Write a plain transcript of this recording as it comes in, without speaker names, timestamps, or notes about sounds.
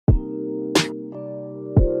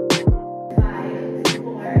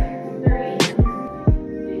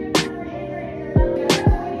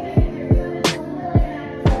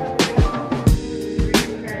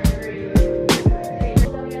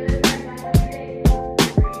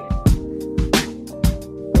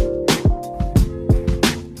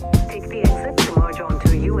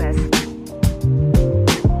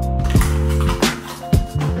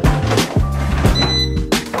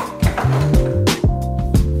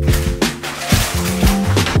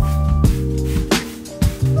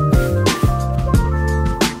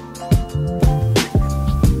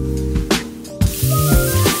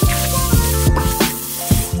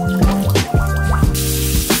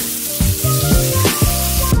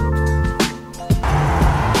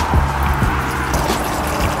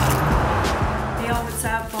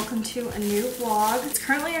vlog. It's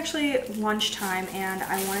currently actually lunchtime and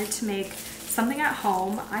I wanted to make something at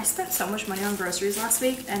home. I spent so much money on groceries last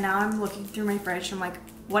week and now I'm looking through my fridge and I'm like,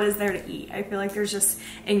 what is there to eat? I feel like there's just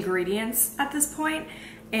ingredients at this point.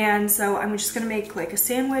 And so I'm just gonna make like a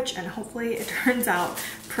sandwich and hopefully it turns out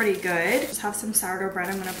pretty good. Just have some sourdough bread.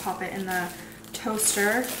 I'm gonna pop it in the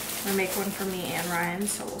toaster. I'm gonna make one for me and Ryan,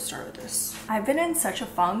 so we'll start with this. I've been in such a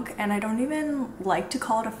funk, and I don't even like to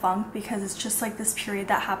call it a funk because it's just like this period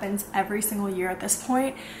that happens every single year at this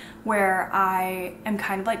point where I am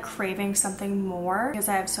kind of like craving something more because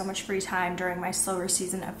I have so much free time during my slower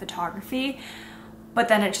season of photography, but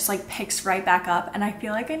then it just like picks right back up and I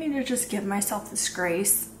feel like I need to just give myself this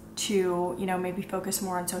grace to, you know, maybe focus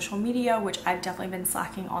more on social media, which I've definitely been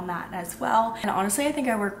slacking on that as well. And honestly, I think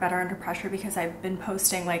I work better under pressure because I've been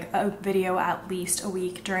posting like a video at least a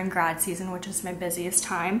week during grad season, which is my busiest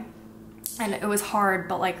time. And it was hard,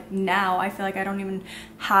 but like now I feel like I don't even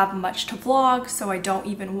have much to vlog, so I don't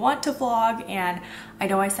even want to vlog. And I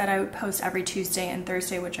know I said I would post every Tuesday and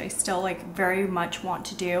Thursday, which I still like very much want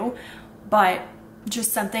to do, but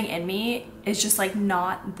just something in me is just like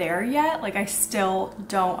not there yet. Like I still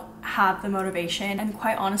don't have the motivation, and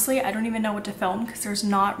quite honestly I don't even know what to film because there's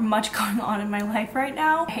not much going on in my life right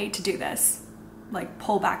now. I hate to do this, like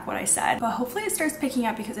pull back what I said, but hopefully it starts picking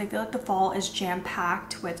up because I feel like the fall is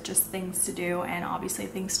jam-packed with just things to do and obviously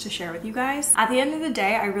things to share with you guys. At the end of the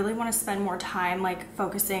day, I really want to spend more time like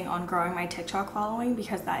focusing on growing my TikTok following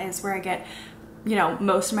because that is where I get, you know,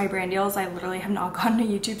 most of my brand deals. I literally have not gotten a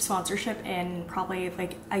YouTube sponsorship in probably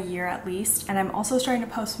like a year at least. And I'm also starting to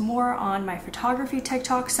post more on my photography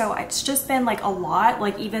TikTok. So it's just been like a lot.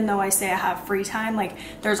 Like even though I say I have free time, like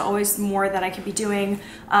there's always more that I could be doing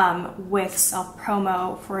with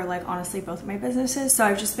self-promo for like honestly both of my businesses. So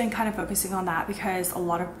I've just been kind of focusing on that because a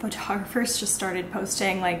lot of photographers just started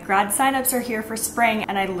posting like grad signups are here for spring,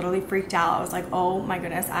 and I literally freaked out. I was like, oh my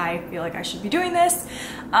goodness, I feel like I should be doing this.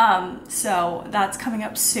 So that's coming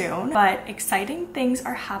up soon, but exciting things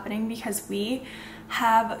are happening because we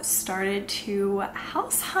have started to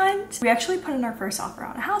house hunt. We actually put in our first offer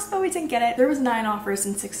on a house, but we didn't get it. There was 9 offers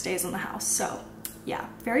in 6 days on the house. So yeah,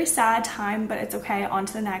 very sad time, but it's okay. On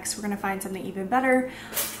to the next. We're gonna find something even better,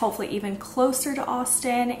 hopefully even closer to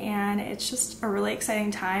Austin. And it's just a really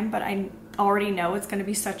exciting time, but I already know it's gonna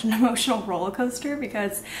be such an emotional roller coaster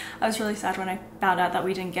because I was really sad when I found out that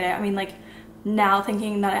we didn't get it. I mean, like, now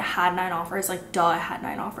thinking that it had 9 offers, like duh, it had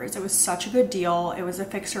 9 offers. It was such a good deal. It was a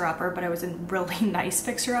fixer-upper, but it was a really nice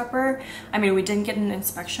fixer-upper. I mean, we didn't get an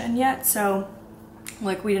inspection yet, so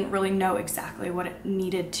like we didn't really know exactly what it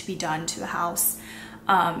needed to be done to the house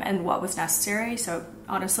and what was necessary. So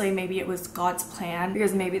honestly, maybe it was God's plan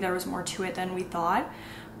because maybe there was more to it than we thought.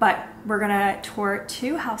 But we're gonna tour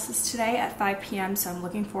 2 houses today at 5 p.m. so I'm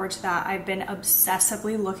looking forward to that. I've been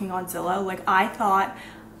obsessively looking on Zillow. Like I thought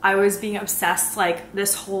I was being obsessed like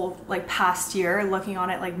this whole like past year, looking on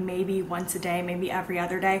it like maybe once a day, maybe every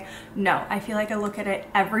other day. No, I feel like I look at it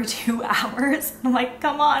every 2 hours. I'm like,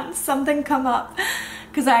 come on, something come up.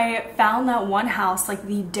 Because I found that one house like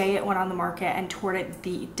the day it went on the market and toured it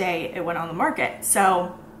the day it went on the market.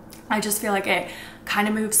 So I just feel like it kind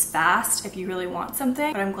of moves fast if you really want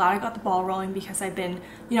something. But I'm glad I got the ball rolling because I've been,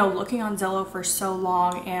 you know, looking on Zillow for so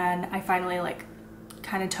long, and I finally like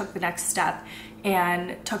kind of took the next step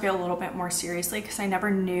and took it a little bit more seriously because I never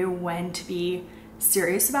knew when to be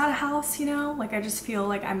serious about a house, you know? Like I just feel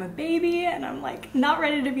like I'm a baby and I'm like not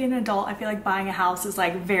ready to be an adult. I feel like buying a house is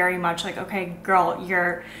like very much like, okay girl,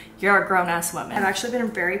 you're a grown-ass woman. I've actually been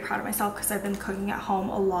very proud of myself because I've been cooking at home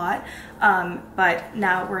a lot, but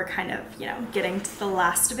now we're kind of, you know, getting to the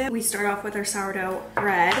last of it. We start off with our sourdough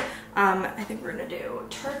bread. I think we're gonna do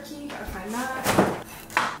turkey. Gotta find that.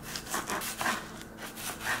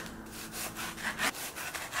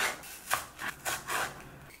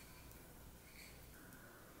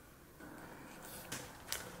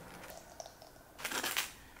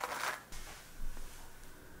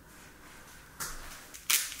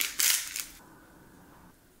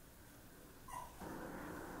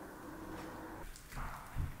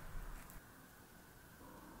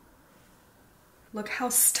 Look how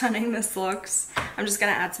stunning this looks. I'm just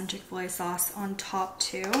gonna add some Chick-fil-A sauce on top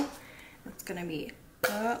too. It's gonna be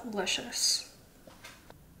delicious.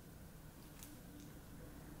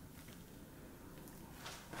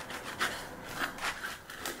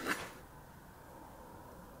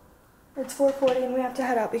 It's 4:40 and we have to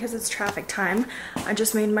head out because it's traffic time. I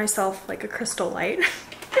just made myself like a crystal light.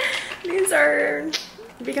 These are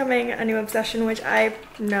becoming a new obsession, which I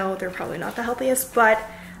know they're probably not the healthiest, but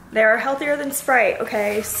they're healthier than Sprite,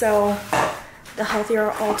 okay? So the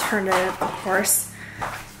healthier alternative, of course.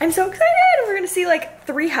 I'm so excited! We're gonna see like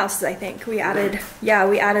 3 houses, I think. We added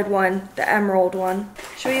one, the emerald one.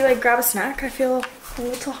 Should we like grab a snack? I feel a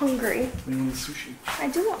little hungry. We want sushi. I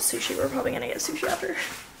do want sushi. We're probably gonna get sushi after.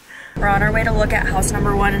 We're on our way to look at house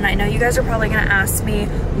number 1, and I know you guys are probably gonna ask me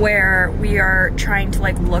where we are trying to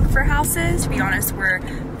like look for houses. To be honest, we're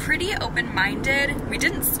pretty open-minded. We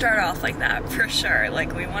didn't start off like that for sure.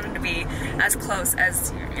 Like we wanted to be as close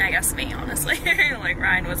as, I guess, me, honestly. Like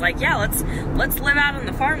Ryan was like, yeah, let's live out in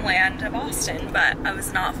the farmland of Austin, but I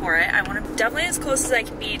was not for it. I want to definitely as close as I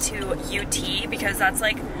can be to UT, because that's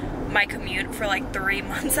like my commute for like 3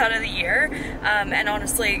 months out of the year, and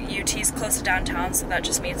honestly UT is close to downtown, so that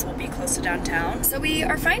just means we'll be close to downtown. So we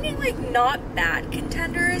are finding like not bad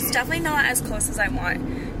contenders, definitely not as close as I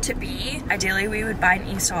want to be. Ideally we would buy in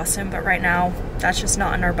East Austin, but right now that's just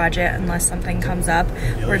not in our budget unless something comes up.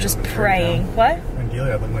 We're just praying. What?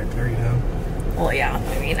 Ideally I'd live like 30 down. Well, yeah,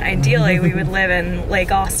 I mean, ideally we would live in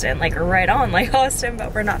Lake Austin, like right on Lake Austin,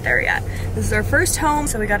 but we're not there yet. This is our first home,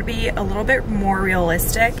 so we gotta be a little bit more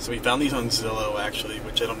realistic. So we found these on Zillow actually,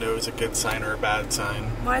 which I don't know is a good sign or a bad sign.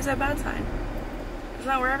 Why is that a bad sign? Isn't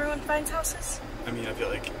that where everyone finds houses? I mean, I feel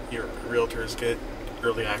like your realtors get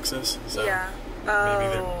early access, so yeah.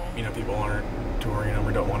 Maybe you know, people aren't touring them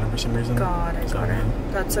or don't want them for some reason. God, I got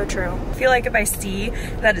it. That's so true. I feel like if I see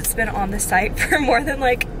that it's been on the site for more than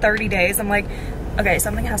like 30 days, I'm like, okay,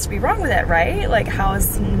 something has to be wrong with it, right? Like, how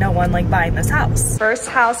is no one like buying this house? First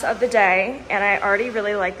house of the day, and I already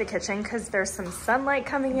really like the kitchen because there's some sunlight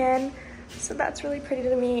coming in, so that's really pretty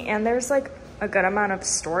to me. And there's like a good amount of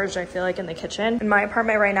storage, I feel like, in the kitchen. In my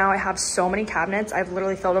apartment right now, I have so many cabinets. I've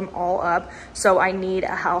literally filled them all up. So I need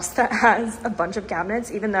a house that has a bunch of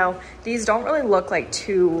cabinets, even though these don't really look like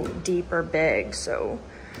too deep or big. So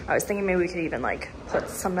I was thinking maybe we could even like put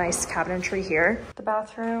some nice cabinetry here. The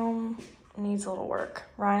bathroom needs a little work.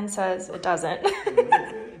 Ryan says it doesn't.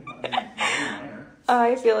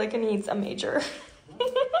 I feel like it needs a major.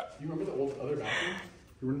 You remember the old other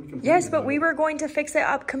bathroom? Yes, but we were going to fix it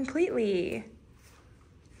up completely.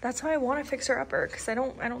 That's why I want to fix her upper, because I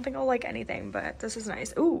don't think I'll like anything, but this is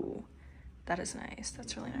nice. Ooh, that is nice.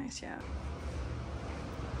 That's really nice, yeah.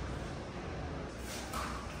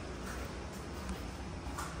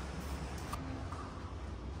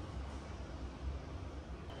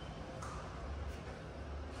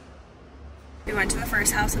 We went to the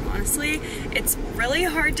first house, and honestly, it's really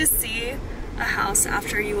hard to see a house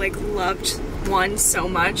after you like loved one so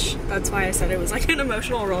much. That's why I said it was like an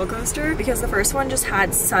emotional roller coaster, because the first one just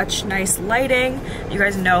had such nice lighting. You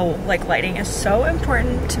guys know like lighting is so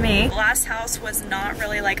important to me. The last house was not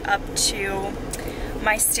really like up to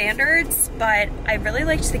my standards, but I really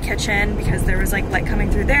liked the kitchen because there was like light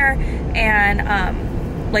coming through there, and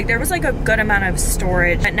like there was like a good amount of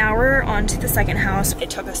storage. But now we're on to the second house. It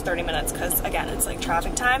took us 30 minutes because again, it's like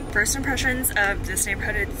traffic time. First impressions of this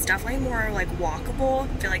neighborhood, it's definitely more like walkable.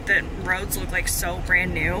 I feel like the roads look like so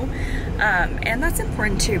brand new. And that's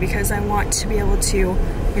important too, because I want to be able to,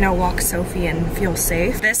 you know, walk Sophie and feel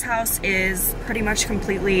safe. This house is pretty much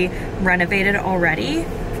completely renovated already.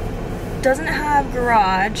 Doesn't have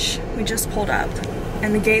garage. We just pulled up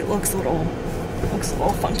and the gate looks a little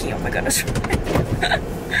funky. Oh my goodness.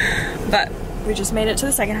 But we just made it to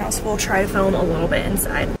the second house. We'll try to film a little bit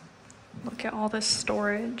inside. Look at all this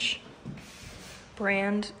storage.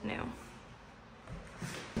 Brand new.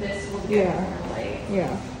 This will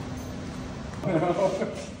yeah.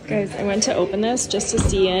 Guys, I went to open this just to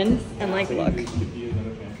see in, and like look.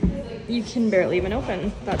 You can barely even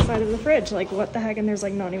open that side of the fridge. Like what the heck? And there's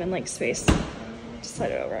like not even like space. Just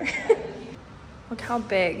slide it over. Look how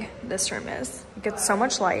big this room is. It gets so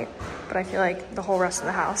much light, but I feel like the whole rest of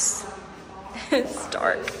the house is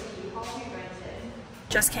dark.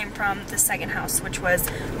 Just came from the second house, which was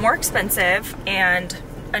more expensive and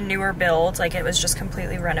a newer build. Like it was just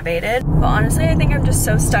completely renovated. But honestly, I think I'm just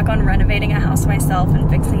so stuck on renovating a house myself and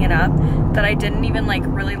fixing it up that I didn't even like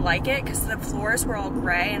really like it, because the floors were all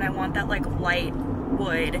gray and I want that like light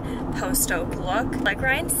wood post oak look. Like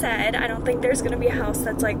Ryan said, I don't think there's gonna be a house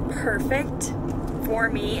that's like perfect for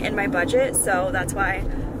me in my budget, so that's why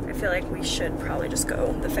I feel like we should probably just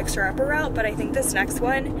go the fixer-upper route. But I think this next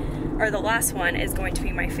one, or the last one, is going to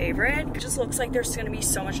be my favorite. It just looks like there's gonna be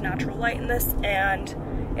so much natural light in this, and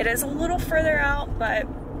it is a little further out, but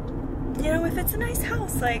you know, if it's a nice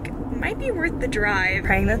house, like, it might be worth the drive.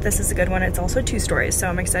 Praying that this is a good one. It's also 2 stories, so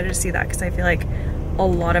I'm excited to see that, because I feel like a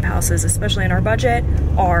lot of houses, especially in our budget,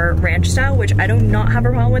 are ranch style, which I do not have a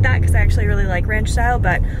problem with that because I actually really like ranch style,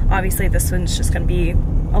 but obviously this one's just gonna be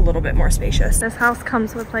a little bit more spacious. This house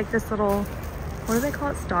comes with like this little, what do they call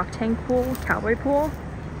it? Stock tank pool, cowboy pool.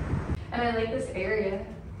 And I like this area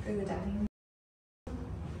for the dining.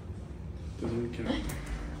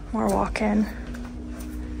 More walk-in.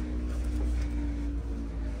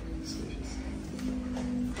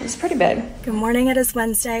 It's pretty big. Good morning, it is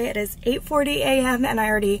Wednesday. It is 8:40 a.m. and I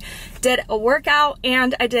already did a workout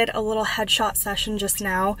and I did a little headshot session just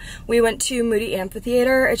now. We went to Moody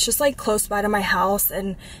Amphitheater. It's just like close by to my house,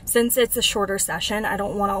 and since it's a shorter session, I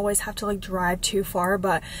don't want to always have to like drive too far,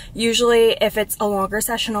 but usually if it's a longer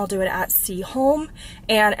session, I'll do it at Home,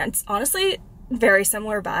 and it's honestly very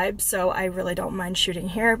similar vibes, so I really don't mind shooting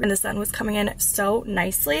here. And the sun was coming in so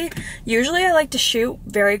nicely. Usually I like to shoot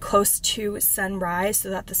very close to sunrise so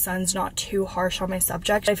that the sun's not too harsh on my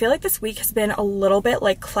subject. I feel like this week has been a little bit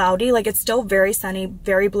like cloudy. Like, it's still very sunny,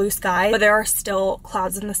 very blue sky, but there are still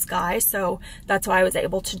clouds in the sky, so that's why I was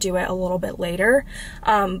able to do it a little bit later.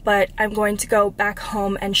 But I'm going to go back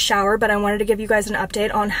home and shower, but I wanted to give you guys an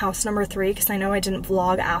update on house number 3 because I know I didn't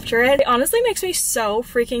vlog after it. It honestly makes me so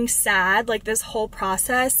freaking sad. Like, this whole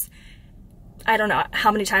process, I don't know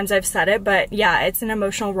how many times I've said it, but yeah, it's an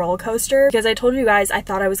emotional roller coaster because I told you guys I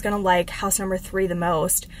thought I was gonna like house number 3 the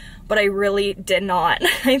most, but I really did not.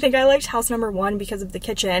 I think I liked house number 1 because of the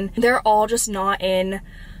kitchen. They're all just not in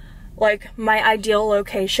like my ideal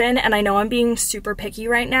location, and I know I'm being super picky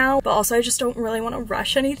right now, but also I just don't really want to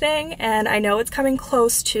rush anything, and I know it's coming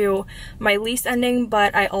close to my lease ending,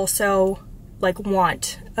 but I also like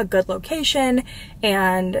want a good location,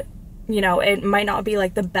 and you know, it might not be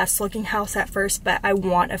like the best looking house at first, but I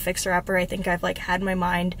want a fixer-upper. I think I've like had my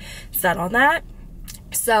mind set on that.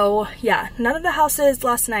 So yeah, none of the houses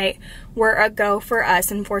last night were a go for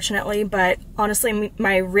us, unfortunately, but honestly,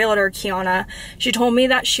 my realtor, Kiana, she told me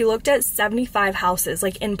that she looked at 75 houses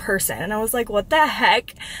like in person, and I was like, what the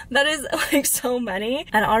heck? That is like so many.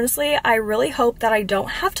 And honestly, I really hope that I don't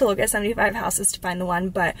have to look at 75 houses to find the one,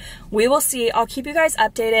 but we will see. I'll keep you guys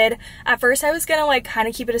updated. At first, I was gonna like kind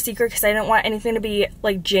of keep it a secret because I didn't want anything to be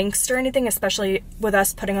like jinxed or anything, especially with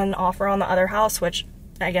us putting on an offer on the other house, which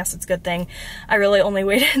I guess it's a good thing I really only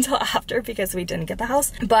waited until after because we didn't get the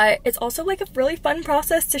house. But it's also like a really fun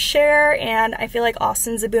process to share, and I feel like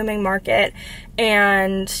Austin's a booming market,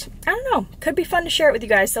 and I don't know, could be fun to share it with you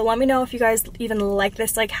guys. So let me know if you guys even like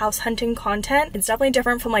this like house hunting content. It's definitely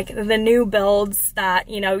different from like the new builds that,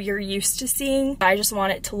 you know, you're used to seeing. I just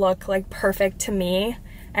want it to look like perfect to me,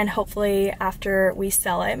 and hopefully after we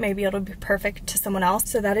sell it, maybe it'll be perfect to someone else.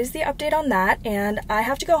 So that is the update on that, and I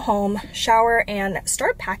have to go home, shower, and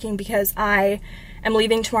start packing because I am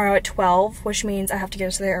leaving tomorrow at 12, which means I have to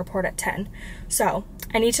get to the airport at 10. So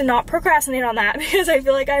I need to not procrastinate on that because I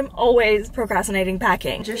feel like I'm always procrastinating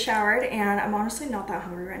packing. Just showered, and I'm honestly not that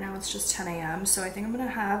hungry right now. It's just 10 a.m. So I think I'm gonna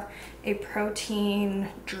have a protein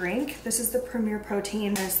drink. This is the Premier Protein,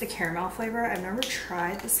 and it's the caramel flavor. I've never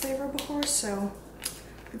tried this flavor before, so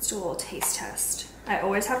let's do a little taste test. I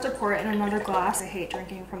always have to pour it in another glass. I hate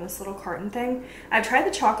drinking from this little carton thing. I've tried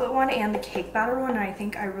the chocolate one and the cake batter one, and I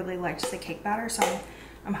think I really liked the cake batter, so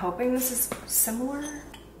I'm hoping this is similar.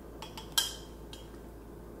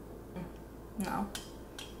 No.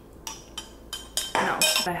 No,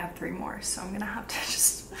 but I have 3 more, so I'm gonna have to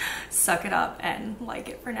just suck it up and like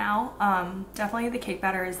it for now. Definitely the cake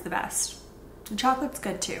batter is the best. The chocolate's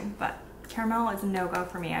good too, but caramel is a no-go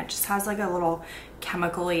for me. It just has like a little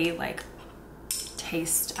chemically like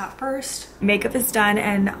taste at first. Makeup is done,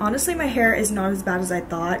 and honestly my hair is not as bad as I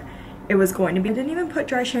thought it was going to be. I didn't even put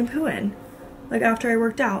dry shampoo in like after I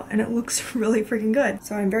worked out, and it looks really freaking good.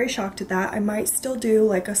 So I'm very shocked at that. I might still do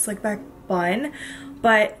like a slick back bun,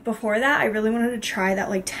 but before that I really wanted to try that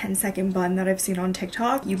like 10-second bun that I've seen on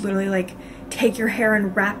TikTok. You literally like take your hair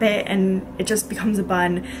and wrap it and it just becomes a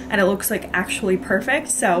bun, and it looks like actually perfect.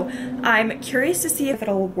 So I'm curious to see if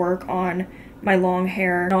it'll work on my long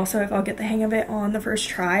hair, and also if I'll get the hang of it on the first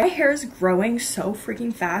try. My hair is growing so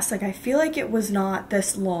freaking fast. Like, I feel like it was not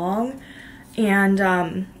this long, and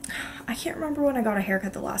I can't remember when I got a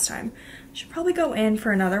haircut the last time. I should probably go in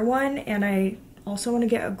for another one, and I also want to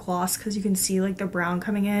get a gloss because you can see like the brown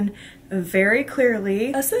coming in very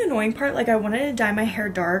clearly. That's the annoying part. Like, I wanted to dye my hair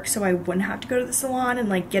dark so I wouldn't have to go to the salon and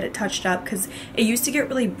like get it touched up, because it used to get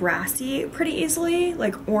really brassy pretty easily,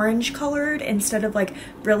 like orange colored instead of like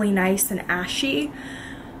really nice and ashy.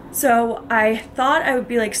 So I thought I would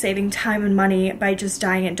be like saving time and money by just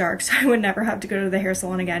dyeing it dark so I would never have to go to the hair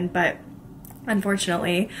salon again, but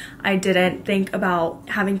unfortunately I didn't think about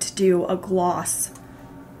having to do a gloss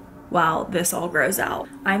while this all grows out.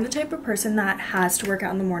 I'm the type of person that has to work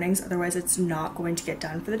out in the mornings, otherwise it's not going to get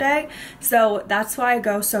done for the day. So that's why I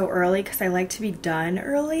go so early, because I like to be done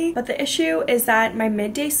early. But the issue is that my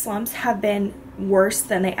midday slumps have been worse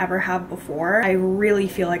than they ever have before. I really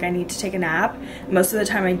feel like I need to take a nap. Most of the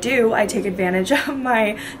time I do, I take advantage of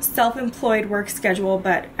my self-employed work schedule,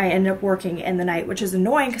 but I end up working in the night, which is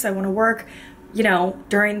annoying because I want to work, you know,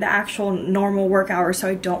 during the actual normal work hours so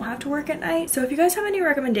I don't have to work at night. So if you guys have any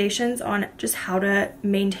recommendations on just how to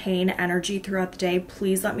maintain energy throughout the day,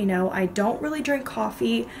 please let me know. I don't really drink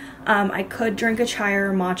coffee. I could drink a chai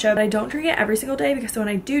or matcha, but I don't drink it every single day because when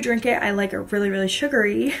I do drink it, I like it really, really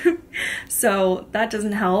sugary. So that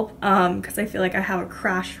doesn't help because I feel like I have a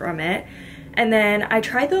crash from it. And then I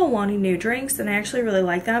tried the Alani Nu drinks and I actually really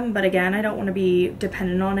like them, but again, I don't want to be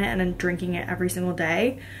dependent on it and then drinking it every single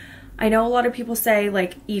day. I know a lot of people say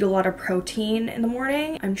like eat a lot of protein in the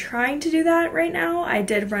morning. I'm trying to do that right now. I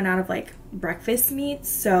did run out of like breakfast meats,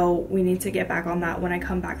 so we need to get back on that when I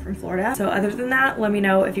come back from Florida. So other than that, let me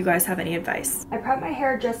know if you guys have any advice. I prep my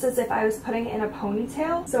hair just as if I was putting in a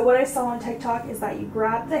ponytail. So what I saw on TikTok is that you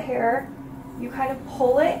grab the hair, you kind of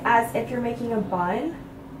pull it as if you're making a bun,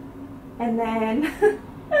 and then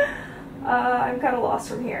I'm kind of lost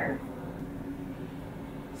from here.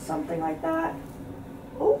 Something like that.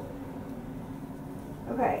 Oh.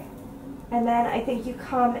 Okay, and then I think you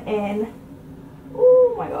come in,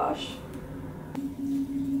 oh my gosh.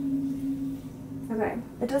 Okay,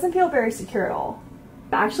 it doesn't feel very secure at all.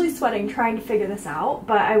 I'm actually sweating trying to figure this out,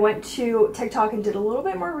 but I went to TikTok and did a little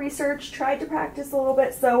bit more research, tried to practice a little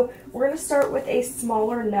bit. So we're gonna start with a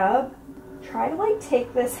smaller nub. Try to like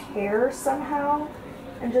take this hair somehow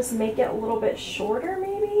and just make it a little bit shorter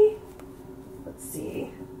maybe. Let's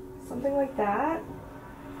see, something like that.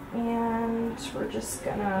 And we're just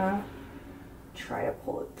gonna try to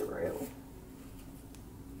pull it through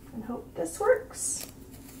and hope this works.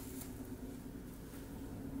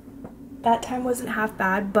 That time wasn't half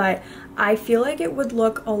bad, but I feel like it would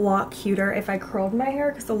look a lot cuter if I curled my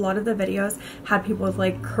hair because a lot of the videos had people with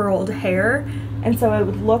like curled hair, and so it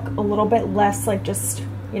would look a little bit less like just,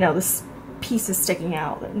 you know, this piece is sticking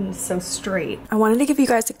out and so straight. I wanted to give you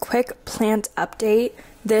guys a quick plant update.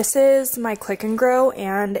 This is my Click and Grow,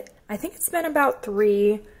 and I think it's been about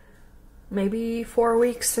 3, maybe 4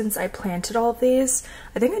 weeks since I planted all of these.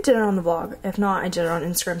 I think I did it on the vlog. If not, I did it on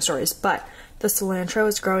Instagram stories, but the cilantro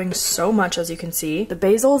is growing so much, as you can see. The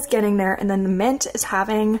basil is getting there, and then the mint is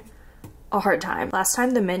having a hard time. Last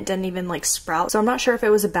time the mint didn't even like sprout, so I'm not sure if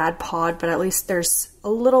it was a bad pod, but at least there's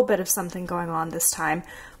a little bit of something going on this time.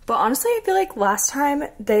 But honestly, I feel like last time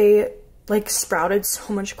they like sprouted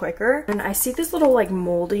so much quicker, and I see these little like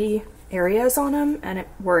moldy areas on them and it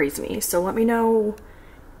worries me. So let me know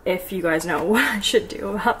if you guys know what I should do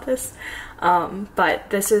about this. But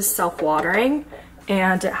this is self-watering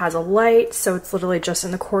and it has a light, so it's literally just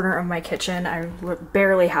in the corner of my kitchen. I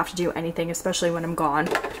barely have to do anything, especially when I'm gone,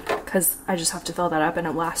 because I just have to fill that up and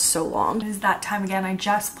it lasts so long. It is that time again. I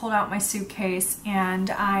just pulled out my suitcase and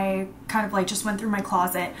I kind of like just went through my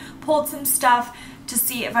closet, pulled some stuff to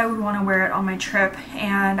see if I would want to wear it on my trip,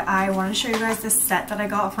 and I want to show you guys this set that I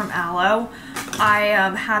got from Aloe. I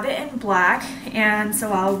have it in black, and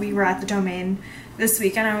so while we were at the Domain this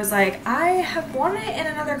weekend, I was like, I have wanted it in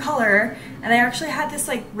another color, and they actually had this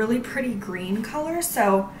like really pretty green color,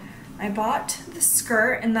 so I bought the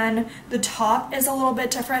skirt, and then the top is a little bit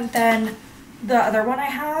different than the other one I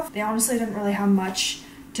have. They honestly didn't really have much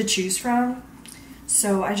to choose from,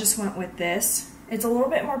 so I just went with this. It's a little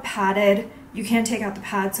bit more padded. You can take out the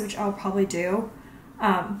pads, which I'll probably do,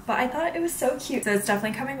 but I thought it was so cute. So it's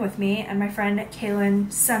definitely coming with me, and my friend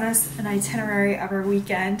Kaylin sent us an itinerary of our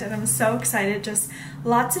weekend, and I'm so excited. Just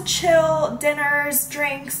lots of chill dinners,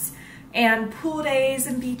 drinks, and pool days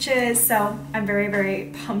and beaches, so I'm very,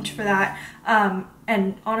 very pumped for that.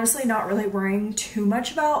 And honestly not really worrying too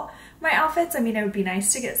much about my outfits. I mean, it would be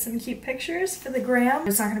nice to get some cute pictures for the gram.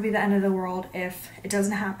 It's not gonna be the end of the world if it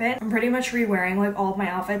doesn't happen. I'm pretty much re-wearing like all of my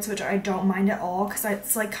outfits, which I don't mind at all, because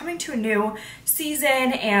it's like coming to a new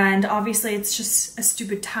season, and obviously it's just a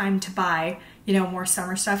stupid time to buy, you know, more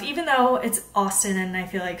summer stuff, even though it's Austin and I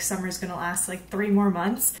feel like summer's gonna last like 3 more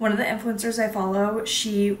months. One of the influencers I follow,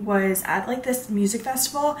 she was at like this music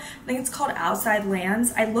festival. I think it's called Outside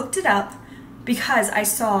Lands. I looked it up because I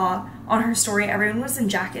saw on her story everyone was in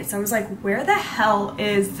jackets. I was like, where the hell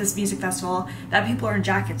is this music festival that people are in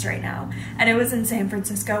jackets right now? And it was in San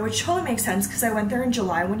Francisco, which totally makes sense because I went there in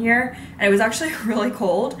July one year and it was actually really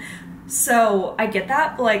cold. So I get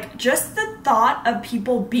that, but like just the thought of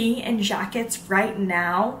people being in jackets right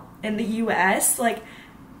now in the US, like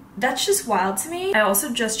that's just wild to me. I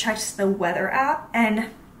also just checked the weather app,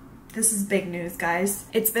 and this is big news, guys.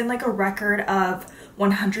 It's been like a record of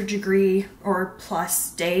 100-degree or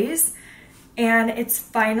plus days, and it's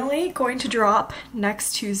finally going to drop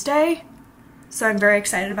next Tuesday. So I'm very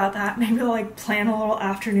excited about that. Maybe I'll like plan a little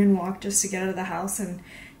afternoon walk just to get out of the house and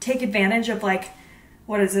take advantage of like,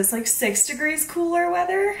 what is this, like 6 degrees cooler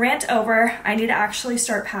weather? Rant over. I need to actually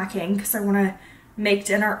start packing because I want to make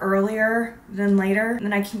dinner earlier than later. And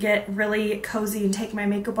then I can get really cozy and take my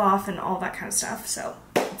makeup off and all that kind of stuff. So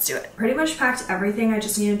let's do it. Pretty much packed everything. I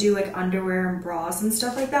just need to do like underwear and bras and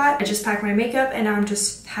stuff like that. I just packed my makeup and now I'm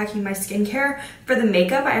just packing my skincare. For the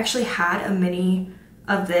makeup, I actually had a mini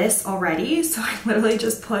of this already, so I literally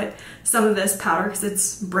just put some of this powder because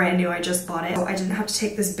it's brand new, I just bought it, so I didn't have to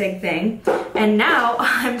take this big thing. And now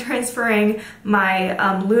I'm transferring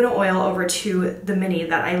my Luna oil over to the mini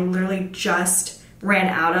that I literally just ran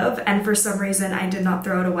out of, and for some reason I did not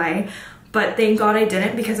throw it away, but thank God I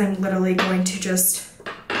didn't, because I'm literally going to just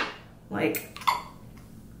like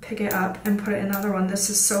pick it up and put it in another one. This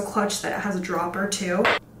is so clutch that it has a dropper too.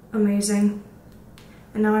 Amazing.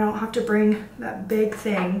 And now I don't have to bring that big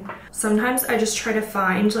thing. Sometimes I just try to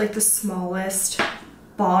find like the smallest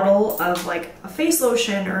bottle of like a face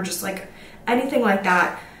lotion or just like anything like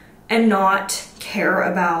that and not care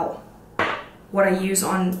about what I use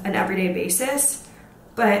on an everyday basis.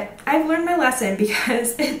 But I've learned my lesson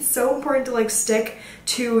because it's so important to like stick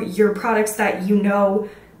to your products that you know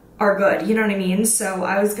are good, you know what I mean? So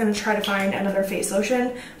I was gonna try to find another face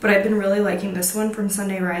lotion, but I've been really liking this one from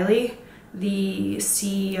Sunday Riley, the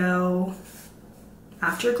CEO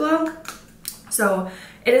Afterglow. So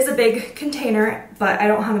it is a big container, but I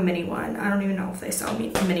don't have a mini one. I don't even know if they sell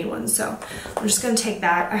me mini ones, so I'm just gonna take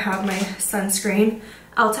that. I have my sunscreen,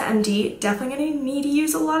 Elta MD. Definitely gonna need to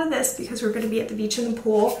use a lot of this because we're gonna be at the beach and the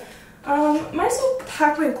pool. Might as well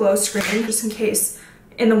pack my glow screen just in case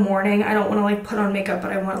in the morning I don't want to like put on makeup,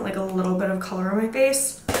 but I want like a little bit of color on my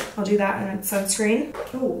face. I'll do that, and it's sunscreen.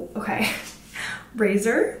 Oh, okay.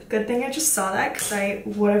 Razor. Good thing I just saw that because I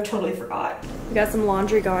would have totally forgot. We got some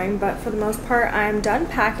laundry going, but for the most part I'm done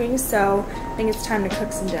packing, so I think it's time to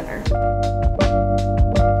cook some dinner.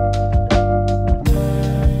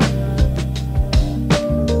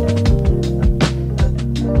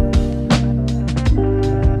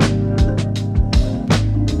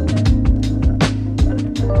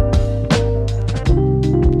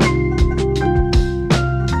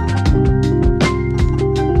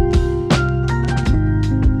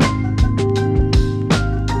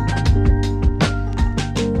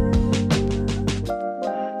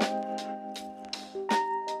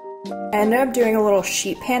 I ended up doing a little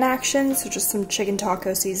sheet pan action, so just some chicken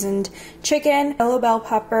taco seasoned chicken, yellow bell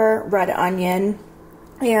pepper, red onion,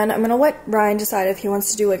 and I'm gonna let Ryan decide if he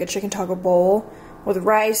wants to do like a chicken taco bowl with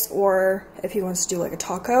rice or if he wants to do like a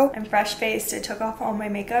taco. I'm fresh faced. I took off all my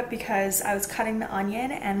makeup because I was cutting the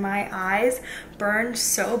onion and my eyes burned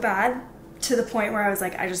so bad to the point where I was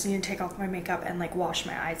like, I just need to take off my makeup and like wash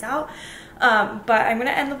my eyes out. But I'm gonna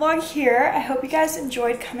end the vlog here. I hope you guys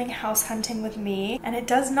enjoyed coming house hunting with me, and it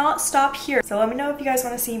does not stop here. So let me know if you guys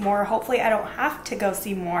want to see more. Hopefully I don't have to go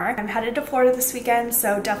see more. I'm headed to Florida this weekend,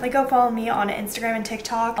 so definitely go follow me on Instagram and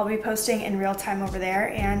TikTok. I'll be posting in real time over there,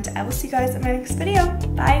 and I will see you guys in my next video.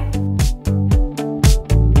 Bye.